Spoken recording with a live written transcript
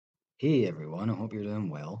Hey everyone, I hope you're doing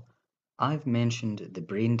well. I've mentioned the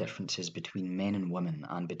brain differences between men and women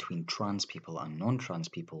and between trans people and non-trans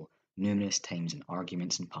people numerous times in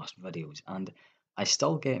arguments in past videos, and I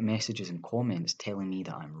still get messages and comments telling me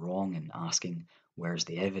that I'm wrong and asking, where's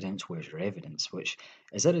the evidence, where's your evidence, which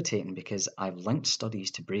is irritating because I've linked studies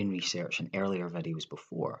to brain research in earlier videos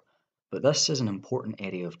before. But this is an important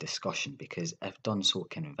area of discussion because if done so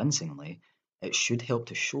convincingly, it should help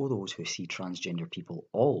to show those who see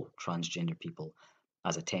all transgender people,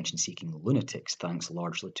 as attention seeking lunatics, thanks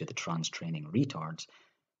largely to the trans training retards,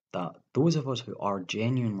 that those of us who are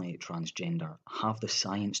genuinely transgender have the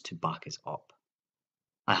science to back us up.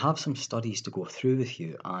 I have some studies to go through with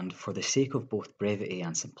you, and for the sake of both brevity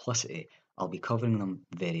and simplicity, I'll be covering them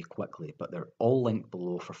very quickly, but they're all linked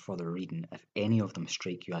below for further reading if any of them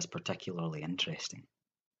strike you as particularly interesting.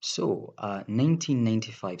 So, a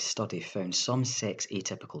 1995 study found some sex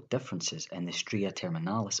atypical differences in the stria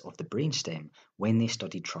terminalis of the brainstem when they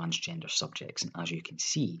studied transgender subjects, and as you can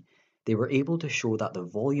see, they were able to show that the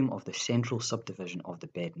volume of the central subdivision of the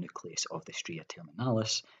bed nucleus of the stria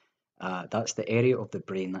terminalis, that's the area of the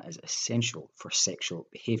brain that is essential for sexual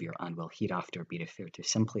behaviour and will hereafter be referred to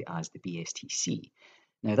simply as the BSTC.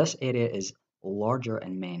 Now, this area is larger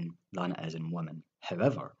in men than it is in women.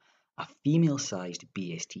 However, a female-sized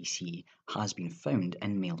BSTC has been found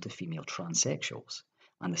in male to female transsexuals,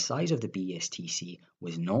 and the size of the BSTC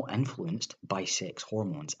was not influenced by sex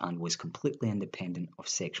hormones and was completely independent of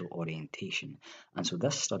sexual orientation. And so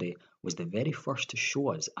this study was the very first to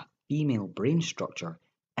show us a female brain structure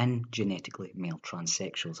in genetically male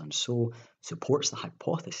transsexuals, and so supports the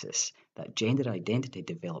hypothesis that gender identity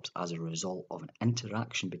develops as a result of an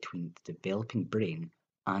interaction between the developing brain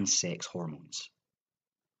and sex hormones.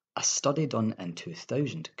 A study done in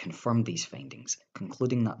 2000 confirmed these findings,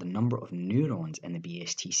 concluding that the number of neurons in the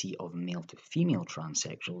BSTC of male to female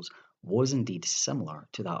transsexuals was indeed similar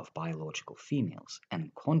to that of biological females.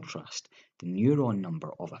 In contrast, the neuron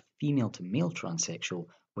number of a female to male transsexual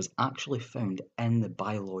was actually found in the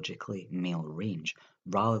biologically male range,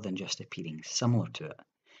 rather than just appearing similar to it.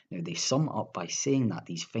 Now, they sum up by saying that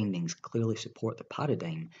these findings clearly support the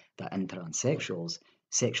paradigm that in transsexuals,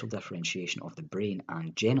 sexual differentiation of the brain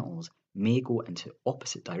and genitals may go into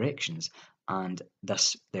opposite directions, and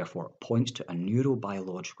this therefore points to a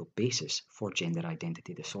neurobiological basis for gender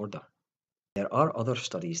identity disorder. There are other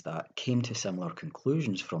studies that came to similar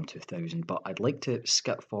conclusions from 2000, but I'd like to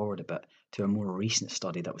skip forward a bit to a more recent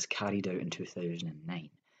study that was carried out in 2009.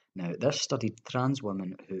 Now, this studied trans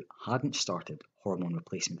women who hadn't started hormone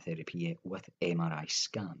replacement therapy yet with MRI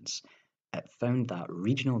scans. It found that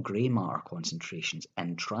regional grey matter concentrations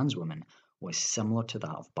in trans women was similar to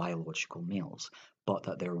that of biological males, but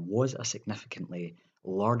that there was a significantly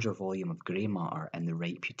larger volume of grey matter in the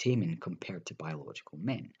right putamen compared to biological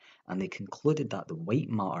men, and they concluded that the white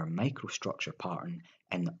matter microstructure pattern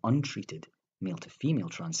in the untreated male to female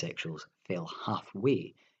transsexuals fell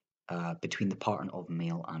halfway between the pattern of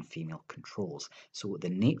male and female controls. So the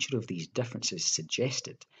nature of these differences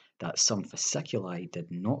suggested that some fasciculi did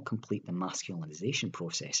not complete the masculinization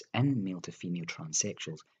process in male to female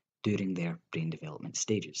transsexuals during their brain development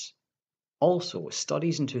stages. Also,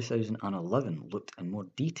 studies in 2011 looked in more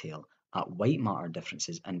detail at white matter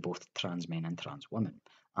differences in both trans men and trans women,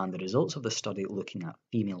 and the results of the study looking at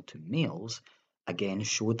female to males again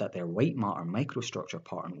showed that their white matter microstructure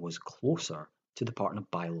pattern was closer to the pattern of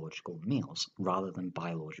biological males rather than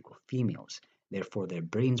biological females. Therefore, their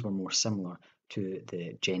brains were more similar to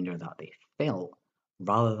the gender that they felt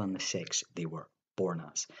rather than the sex they were born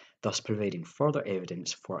as, thus providing further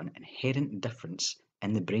evidence for an inherent difference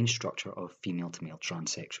in the brain structure of female to male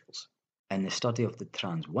transsexuals. In the study of the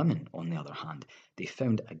trans women, on the other hand, they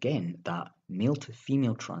found again that male to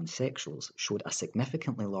female transsexuals showed a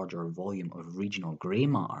significantly larger volume of regional grey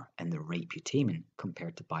matter in the right putamen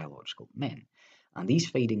compared to biological men. And these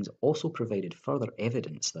findings also provided further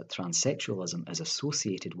evidence that transsexualism is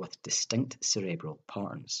associated with distinct cerebral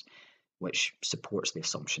patterns, which supports the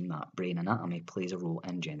assumption that brain anatomy plays a role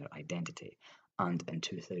in gender identity. And in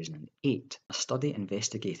 2008, a study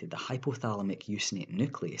investigated the hypothalamic eusinate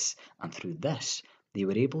nucleus, and through this, they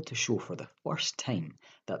were able to show for the first time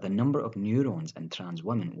that the number of neurons in trans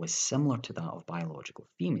women was similar to that of biological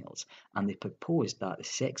females, and they proposed that the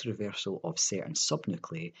sex reversal of certain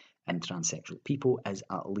subnuclei in transsexual people is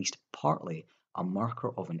at least partly a marker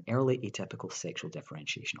of an early atypical sexual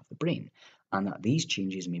differentiation of the brain, and that these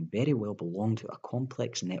changes may very well belong to a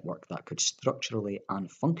complex network that could structurally and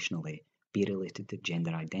functionally be related to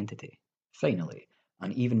gender identity. Finally,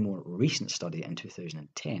 An even more recent study in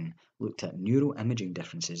 2010 looked at neuroimaging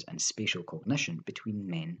differences in spatial cognition between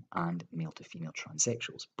men and male to female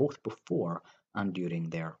transsexuals, both before and during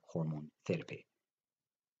their hormone therapy.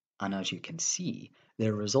 And as you can see,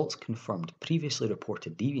 their results confirmed previously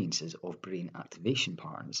reported deviances of brain activation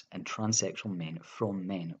patterns in transsexual men from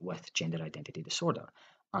men with gender identity disorder,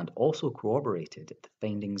 and also corroborated the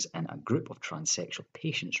findings in a group of transsexual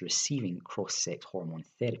patients receiving cross-sex hormone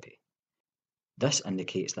therapy. This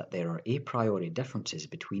indicates that there are a priori differences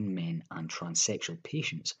between men and transsexual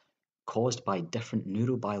patients caused by different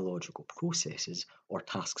neurobiological processes or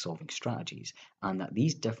task-solving strategies, and that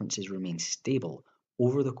these differences remain stable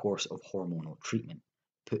over the course of hormonal treatment.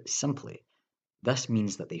 Put simply, this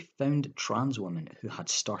means that they found trans women who had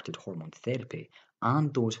started hormone therapy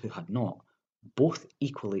and those who had not both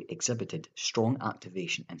equally exhibited strong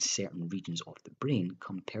activation in certain regions of the brain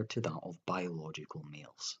compared to that of biological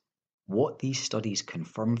males. What these studies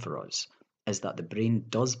confirm for us is that the brain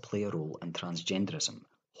does play a role in transgenderism,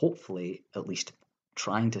 hopefully at least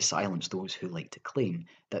trying to silence those who like to claim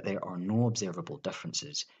that there are no observable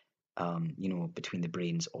differences between the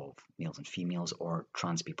brains of males and females or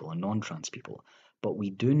trans people and non-trans people. But we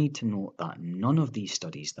do need to note that none of these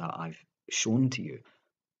studies that I've shown to you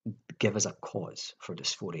give us a cause for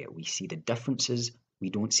dysphoria. We see the differences, we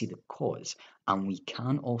don't see the cause, and we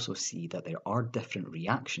can also see that there are different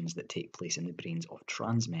reactions that take place in the brains of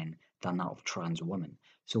trans men than that of trans women.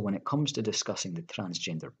 So when it comes to discussing the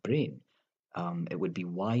transgender brain, it would be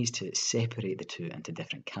wise to separate the two into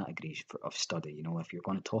different categories of study. If you're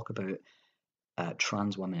going to talk about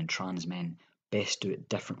trans women and trans men, best do it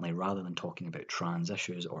differently rather than talking about trans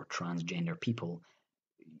issues or transgender people.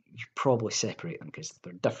 You probably separate them because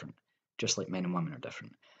they're different, just like men and women are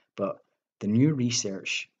different. But the new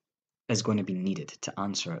research is going to be needed to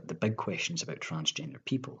answer the big questions about transgender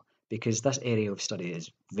people, because this area of study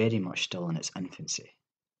is very much still in its infancy.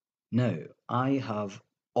 Now, I have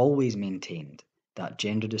always maintained that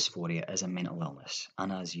gender dysphoria is a mental illness,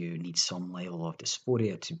 and as you need some level of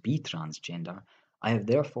dysphoria to be transgender, I have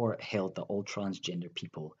therefore held that all transgender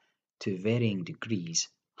people, to varying degrees,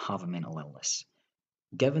 have a mental illness.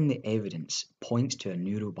 Given the evidence points to a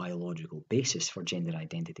neurobiological basis for gender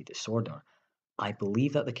identity disorder, I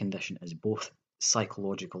believe that the condition is both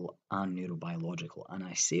psychological and neurobiological. And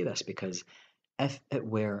I say this because if it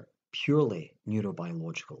were purely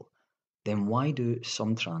neurobiological, then why do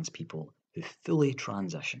some trans people who fully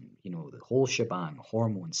transition, the whole shebang,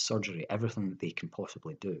 hormones, surgery, everything that they can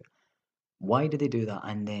possibly do, why do they do that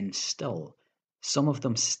and then still, some of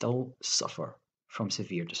them still suffer from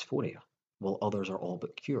severe dysphoria, while others are all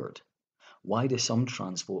but cured? Why do some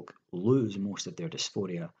trans folk lose most of their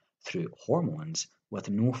dysphoria through hormones with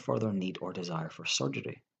no further need or desire for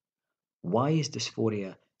surgery? Why is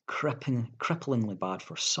dysphoria cripplingly bad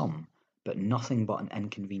for some, but nothing but an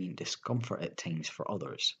inconvenient discomfort at times for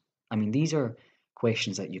others? I mean, these are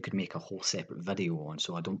questions that you could make a whole separate video on,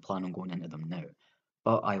 so I don't plan on going into them now.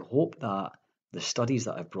 But I hope that the studies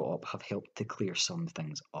that I've brought up have helped to clear some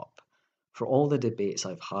things up. For all the debates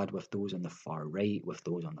I've had with those on the far right, with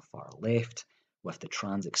those on the far left, with the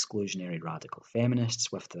trans exclusionary radical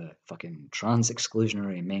feminists, with the fucking trans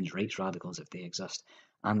exclusionary men's rights radicals if they exist,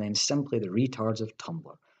 and then simply the retards of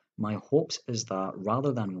Tumblr, my hopes is that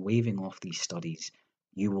rather than waving off these studies,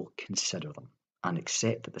 you will consider them and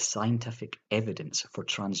accept that the scientific evidence for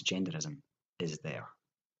transgenderism is there.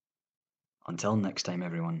 Until next time,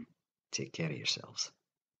 everyone, take care of yourselves.